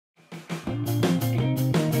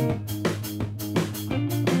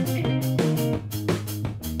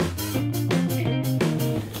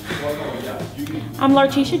I'm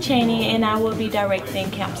Lartisha Cheney, and I will be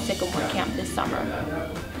directing Camp Sycamore Camp this summer.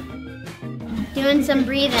 Doing some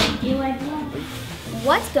breathing.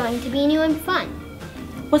 What's going to be new and fun?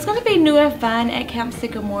 What's going to be new and fun at Camp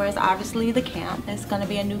Sycamore is obviously the camp. It's going to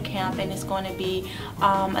be a new camp, and it's going to be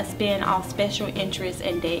a spin off special interest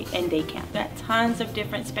and day camp. Got tons of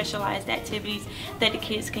different specialized activities that the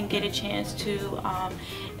kids can get a chance to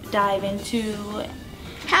dive into.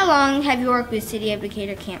 How long have you worked with City of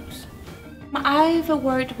Decatur camps? I've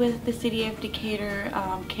worked with the City of Decatur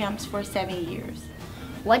camps for 7 years.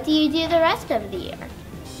 What do you do the rest of the year?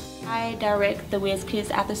 I direct the Whiz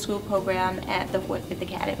Kids After School program at the 4th Fifth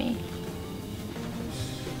Academy.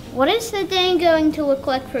 What is the day going to look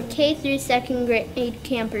like for K through 2nd grade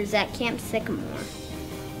campers at Camp Sycamore?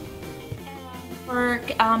 For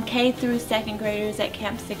K through 2nd graders at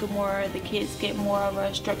Camp Sycamore, the kids get more of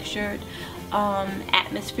a structured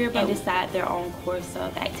atmosphere and decide their own course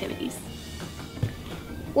of activities.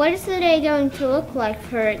 What is the day going to look like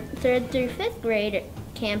for 3rd through 5th grade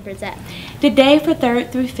campers at? The day for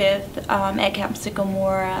 3rd through 5th at Camp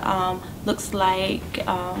Sycamore looks like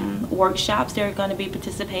workshops. They're going to be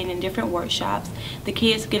participating in different workshops. The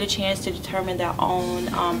kids get a chance to determine their own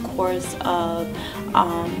course of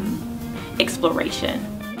exploration.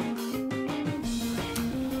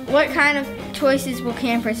 What kind of choices will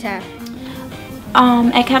campers have?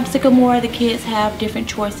 At Camp Sycamore, the kids have different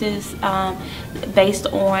choices based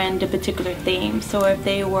on the particular theme. So if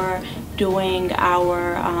they were doing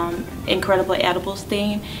our Incredible Edibles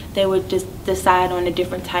theme, they would just decide on the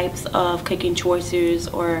different types of cooking choices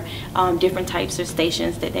or different types of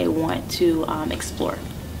stations that they want to explore.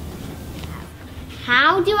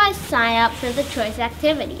 How do I sign up for the choice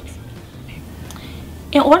activities?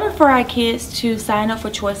 In order for our kids to sign up for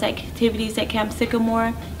choice activities at Camp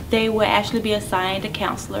Sycamore, they would actually be assigned a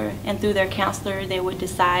counselor, and through their counselor they would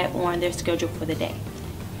decide on their schedule for the day.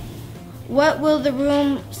 What will the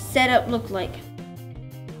room setup look like?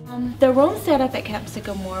 The room setup at Camp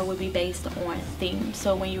Sycamore would be based on theme.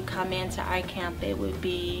 So when you come into our camp, it would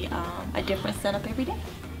be a different setup every day.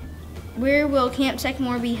 Where will Camp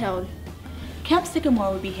Sycamore be held? Camp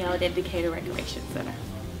Sycamore would be held at Decatur Recreation Center.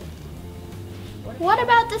 What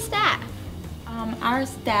about the staff? Our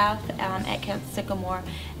staff at Camp Sycamore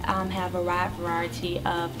have a wide variety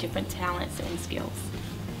of different talents and skills.